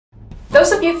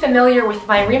Those of you familiar with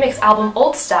my remix album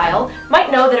Old Style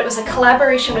might know that it was a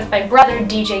collaboration with my brother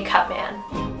DJ Cutman.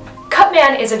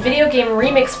 Cutman is a video game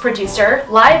remix producer,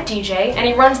 live DJ, and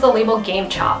he runs the label Game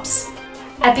Chops.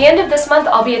 At the end of this month,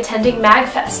 I'll be attending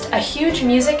MagFest, a huge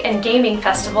music and gaming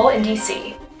festival in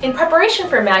DC. In preparation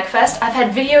for MagFest, I've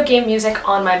had video game music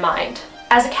on my mind.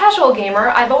 As a casual gamer,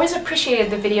 I've always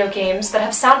appreciated the video games that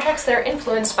have soundtracks that are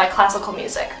influenced by classical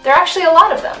music. There are actually a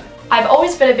lot of them. I've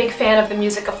always been a big fan of the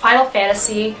music of Final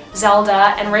Fantasy,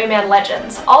 Zelda, and Rayman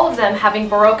Legends, all of them having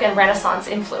Baroque and Renaissance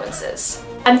influences.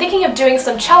 I'm thinking of doing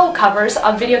some cello covers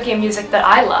of video game music that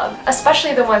I love,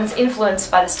 especially the ones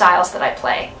influenced by the styles that I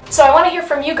play. So I want to hear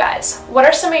from you guys. What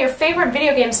are some of your favorite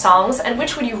video game songs, and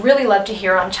which would you really love to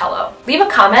hear on cello? Leave a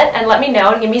comment and let me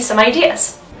know and give me some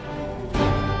ideas.